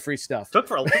ask for free stuff. Took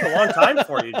a long time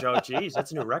for you, Joe. Jeez,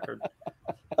 that's a new record.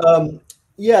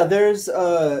 Yeah, there's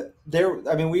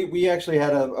we actually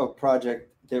had a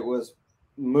project that was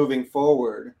moving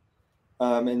forward,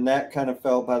 and that kind of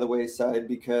fell by the wayside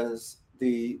because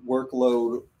the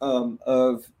workload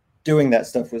of doing that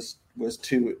stuff was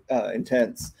too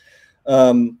intense.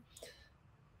 But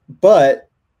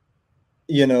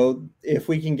if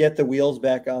we can get the wheels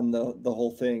back on the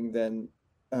whole thing, then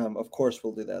of course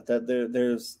we'll do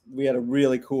that. We had a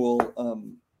really cool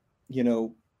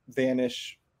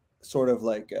Vanish sort of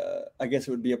like I guess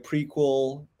it would be a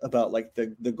prequel about like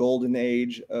the golden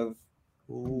age of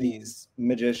these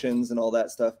magicians and all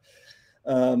that stuff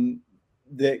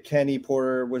that Kenny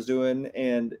Porter was doing.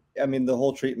 And I mean, the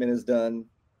whole treatment is done.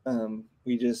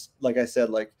 We just, like I said,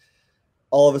 like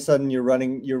all of a sudden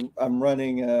I'm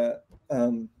running a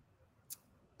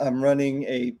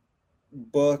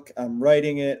book, I'm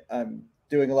writing it, I'm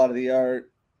doing a lot of the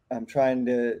art, I'm trying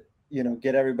to,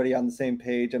 get everybody on the same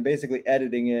page. I'm basically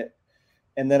editing it.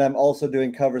 And then I'm also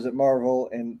doing covers at Marvel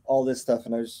and all this stuff.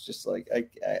 And I was just like,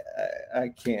 I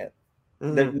can't,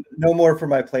 no more for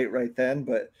my plate right then.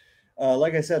 But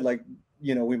like I said,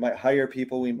 we might hire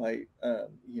people. We might,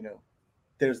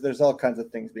 there's all kinds of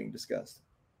things being discussed.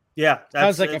 Yeah.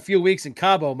 Sounds like a few weeks in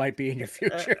Cabo might be in your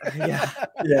future. Yeah.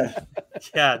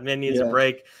 Man needs a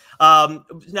break.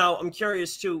 Now I'm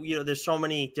curious too, there's so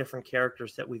many different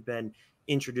characters that we've been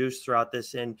introduced throughout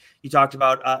this, and you talked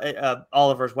about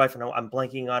Oliver's wife, and I'm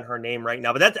blanking on her name right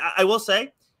now, but I will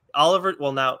say Oliver,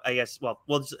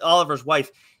 Oliver's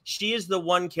wife, she is the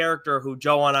one character who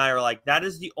Joe and I are like, that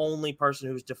is the only person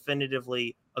who's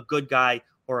definitively a good guy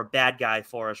or a bad guy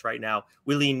for us right now.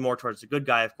 We lean more towards the good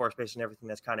guy, of course, based on everything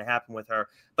that's kind of happened with her.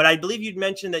 But I believe you'd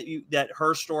mentioned that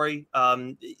her story,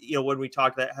 when we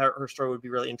talked, that her story would be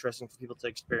really interesting for people to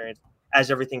experience as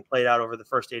everything played out over the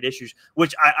first 8 issues,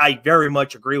 which I very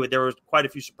much agree with. There was quite a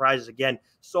few surprises. Again,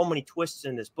 so many twists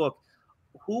in this book.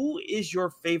 Who is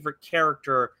your favorite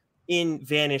character in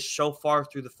Vanish so far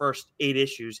through the first 8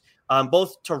 issues,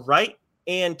 both to write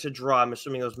and to draw? I'm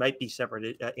assuming those might be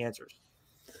separate answers.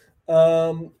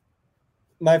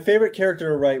 My favorite character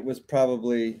to write was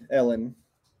probably Ellen.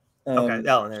 Okay,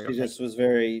 Ellen. She just was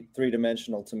very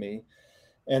 3-dimensional to me.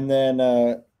 And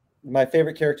then my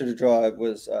favorite character to draw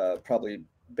was probably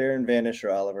Baron Vanish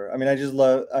or Oliver. I mean, I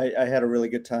had a really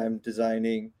good time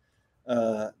designing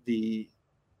these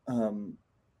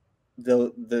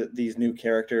new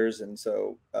characters, and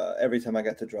so every time I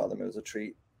got to draw them, it was a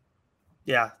treat.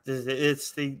 Yeah,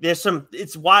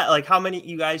 it's wild, like how many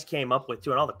you guys came up with too,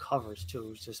 and all the covers too. It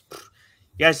was just,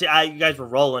 you guys were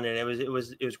rolling it. It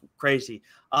was crazy.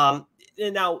 And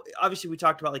now, obviously, we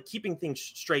talked about like keeping things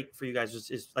straight for you guys.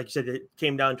 Is like you said, it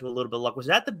came down to a little bit of luck. Was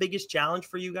that the biggest challenge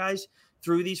for you guys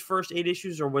through these first 8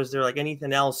 issues, or was there like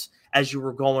anything else as you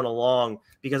were going along?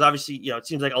 Because obviously, it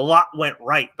seems like a lot went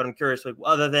right, but I'm curious, like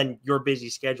other than your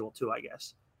busy schedule too, I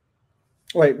guess.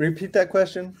 Wait, repeat that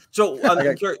question. So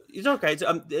I'm curious, it's okay.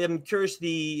 I'm curious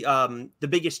the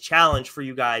biggest challenge for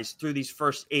you guys through these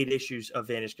first 8 issues of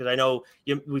Vanish, because I know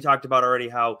we talked about already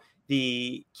how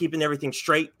the keeping everything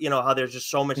straight, how there's just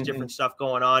so much different stuff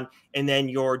going on, and then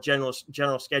your general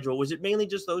schedule. Was it mainly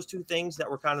just those 2 things that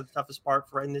were kind of the toughest part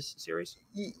for in this series?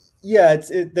 Yeah,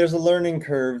 there's a learning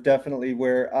curve definitely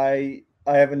where I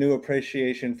have a new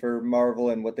appreciation for Marvel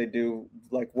and what they do,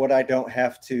 like what I don't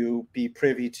have to be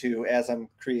privy to as I'm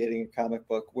creating a comic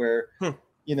book, where,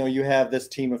 you have this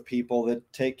team of people that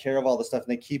take care of all the stuff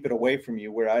and they keep it away from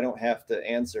you, where I don't have to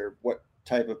answer what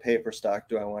type of paper stock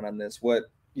do I want on this? What,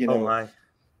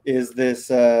 is this,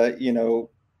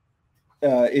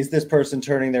 is this person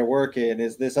turning their work in?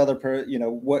 Is this other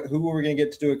who are we going to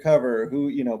get to do a cover?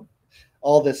 Who,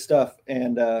 all this stuff.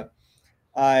 And,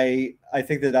 I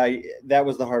think that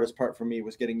was the hardest part for me,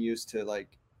 was getting used to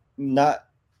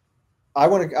I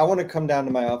want to come down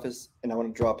to my office and I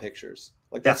want to draw pictures.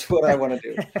 Like that's what I want to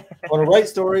do. I want to write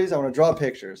stories. I want to draw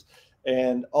pictures.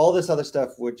 and all this other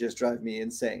stuff would just drive me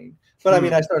insane. But I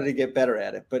mean, I started to get better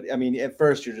at it. But I mean, at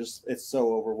first it's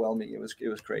so overwhelming. It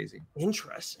was crazy.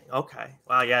 Interesting. Okay.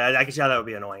 Wow. Yeah, I can see how that would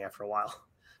be annoying after a while.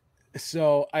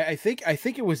 So I think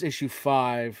it was issue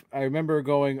 5. I remember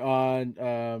going on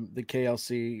the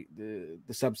KLC,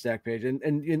 the Substack page,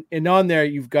 and on there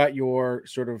you've got your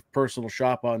sort of personal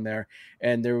shop on there,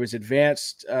 and there was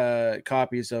advanced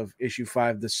copies of issue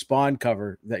 5, the Spawn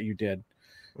cover that you did.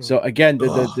 So again,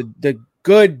 the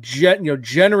good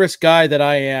generous guy that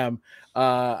I am,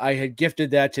 I had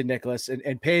gifted that to Nicholas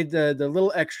and paid the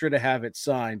little extra to have it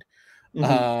signed.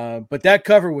 But that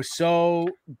cover was so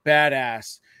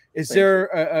badass. Is there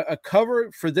a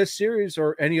cover for this series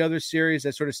or any other series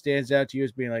that sort of stands out to you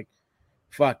as being like,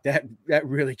 fuck, that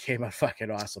really came out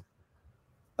fucking awesome?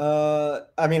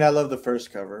 I mean, I love the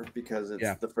first cover because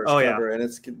it's the first cover and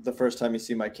it's the first time you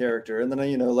see my character. And then,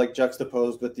 you know, like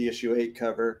juxtaposed with the issue 8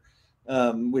 cover,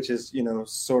 which is, you know,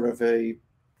 sort of a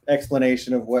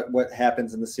explanation of what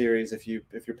happens in the series if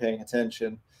you're paying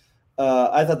attention.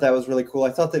 I thought that was really cool. I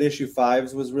thought that issue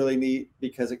 5 was really neat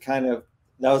because it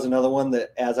that was another one that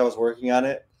as I was working on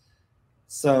it,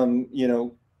 you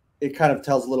know, it kind of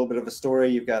tells a little bit of a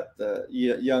story. You've got the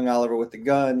young Oliver with the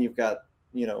gun. You've got,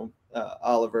 you know,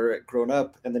 Oliver grown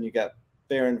up, and then you got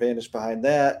Baron vanished behind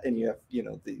that, and you have, you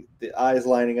know, the eyes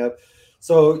lining up.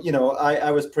 So, you know, I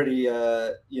was pretty,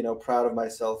 you know, proud of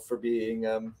myself for being,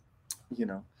 you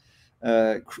know,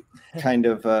 kind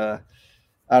of,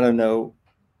 I don't know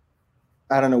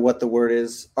what the word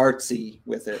is, artsy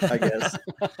with it, I guess.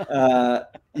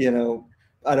 You know,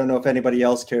 I don't know if anybody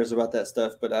else cares about that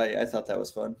stuff, but I thought that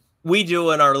was fun. We do,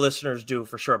 and our listeners do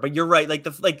for sure. But you're right.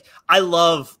 Like I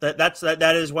love that.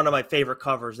 That is one of my favorite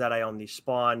covers that I own. The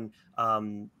Spawn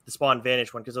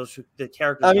Vanish one, because the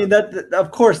characters. I mean, that of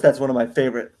course that's one of my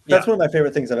favorite. That's one of my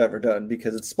favorite things I've ever done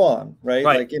because it's Spawn, right?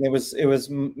 Like, and it was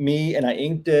me, and I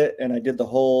inked it, and I did the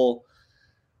whole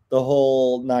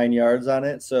 9 yards on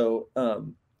it. So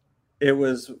it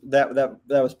was that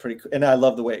was pretty cool, and I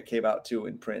love the way it came out too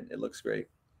in print. It looks great.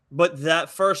 But the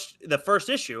first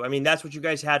issue, I mean, that's what you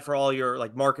guys had for all your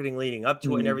like marketing leading up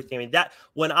to it and everything. I mean, that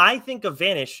when I think of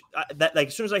Vanish, that like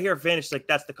as soon as I hear Vanish, like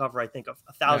that's the cover I think of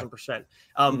 1,000%.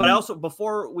 But I also,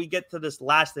 before we get to this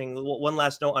last thing, one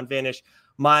last note on Vanish.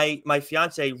 My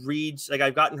fiance reads, like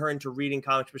I've gotten her into reading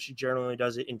comics, but she generally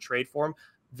does it in trade form.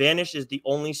 Vanish is the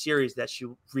only series that she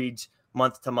reads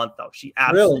month to month, though. She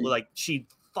absolutely she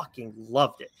fucking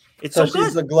loved it. It's so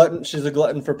she's good. a glutton. She's a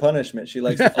glutton for punishment. She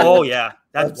likes. Oh yeah,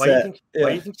 that's why you think. Why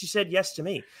do you think she said yes to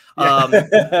me?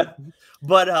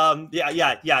 But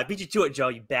I beat you to it, Joe,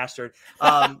 you bastard.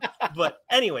 But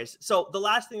anyways, so the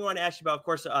last thing I want to ask you about, of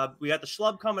course, we got the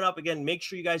Schlub coming up again. Make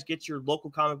sure you guys get to your local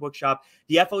comic book shop.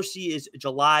 The FOC is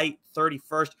July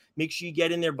 31st. Make sure you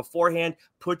get in there beforehand.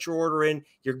 Put your order in.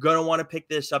 You're gonna want to pick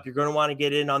this up. You're gonna want to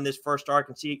get in on this first arc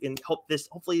and see and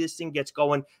hopefully this thing gets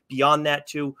going beyond that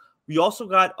too. We also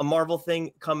got a Marvel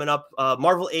thing coming up,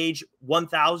 Marvel Age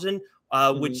 1000,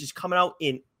 which is coming out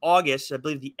in August, I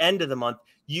believe the end of the month.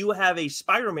 You have a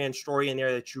Spider-Man story in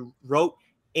there that you wrote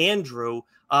and drew.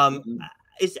 How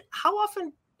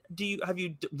often have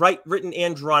you written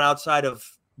and drawn outside of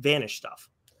Vanish stuff?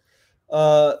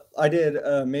 I did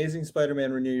Amazing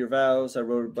Spider-Man Renew Your Vows. I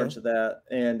wrote a bunch of that,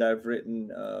 and I've written.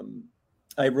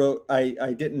 I wrote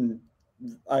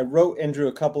and drew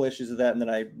a couple issues of that, and then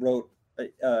I wrote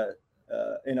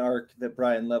an arc that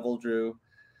Brian Level drew.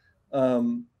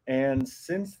 And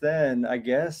since then, I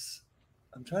guess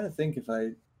I'm trying to think if I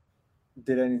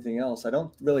did anything else. I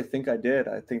don't really think I did.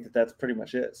 I think that's pretty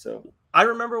much it. So I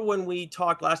remember when we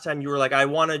talked last time, you were like,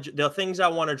 the things I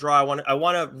want to draw. I want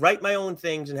to write my own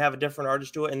things and have a different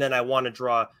artist do it. And then I want to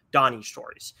draw Donnie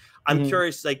stories. I'm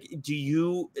curious, like, do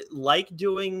you like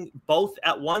doing both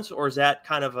at once, or is that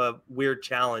kind of a weird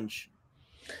challenge?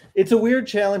 It's a weird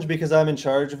challenge because I'm in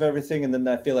charge of everything, and then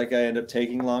I feel like I end up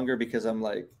taking longer because I'm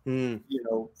like,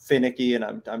 finicky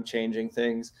and I'm changing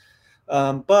things.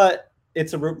 But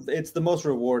it's the most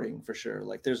rewarding for sure.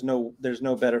 Like there's no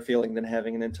better feeling than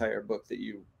having an entire book that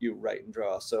you write and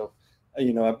draw. So,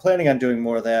 I'm planning on doing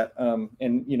more of that.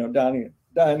 And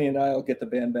Donnie and I'll get the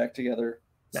band back together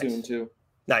soon too.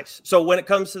 Nice. So when it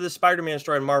comes to the Spider-Man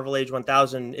story in Marvel Age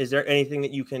 1000, is there anything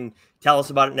that you can tell us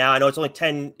about it now? I know it's only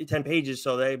 10 pages,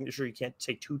 so I'm sure you can't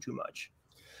say too much.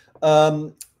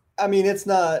 I mean, it's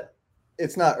not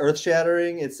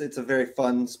earth-shattering. It's a very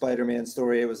fun Spider-Man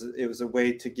story. It was a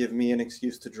way to give me an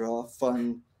excuse to draw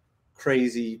fun,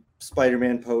 crazy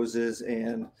Spider-Man poses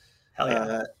and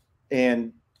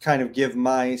and kind of give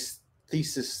my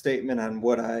thesis statement on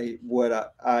what I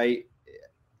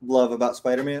love about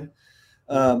Spider-Man.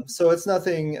 So it's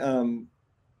nothing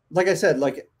like I said,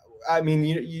 I mean,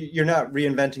 you're not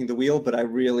reinventing the wheel, but I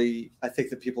think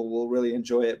that people will really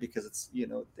enjoy it because it's,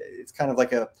 it's kind of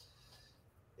like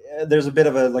there's a bit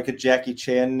of a Jackie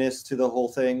Chan-ness to the whole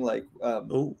thing.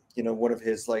 One of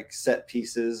his set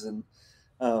pieces, and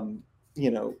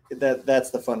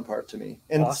that's the fun part to me.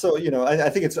 And awesome. So, I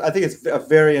think it's a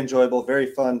very enjoyable, very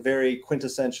fun, very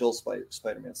quintessential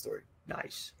Spider-Man story.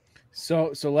 Nice.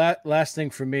 So last thing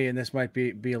for me, and this might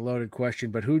be a loaded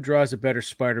question, but who draws a better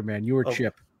Spider-Man, you or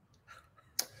Chip?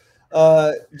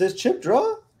 Does Chip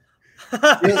draw?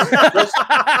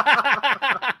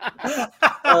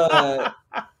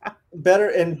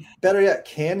 Better yet,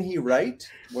 can he write?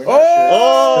 We're not sure.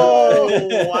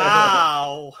 Oh,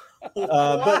 wow.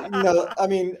 But I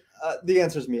mean, the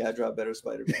answer is me. I draw a better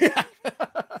Spider-Man.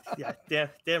 Yeah,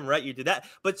 damn right you did that.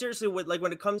 But seriously,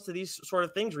 when it comes to these sort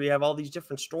of things where you have all these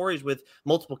different stories with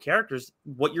multiple characters,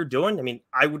 what you're doing, I mean,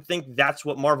 I would think that's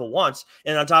what Marvel wants.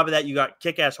 And on top of that, you got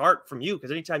kick-ass art from you,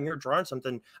 because anytime you're drawing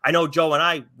something, I know Joe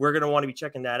and we're going to want to be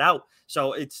checking that out.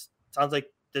 So sounds like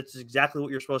that's exactly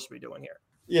what you're supposed to be doing here.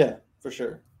 Yeah, for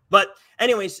sure. But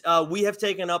anyways, we have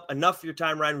taken up enough of your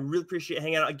time, Ryan. We really appreciate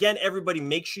hanging out. Again, everybody,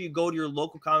 make sure you go to your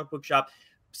local comic book shop.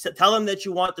 Tell them that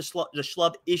you want the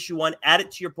Schlub issue 1. Add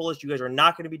it to your pull list. You guys are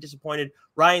not going to be disappointed.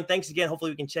 Ryan, thanks again.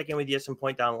 Hopefully we can check in with you at some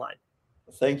point down the line.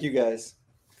 Thank you, guys.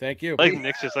 Thank you.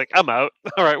 Nick's just I'm out.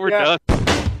 All right, we're done.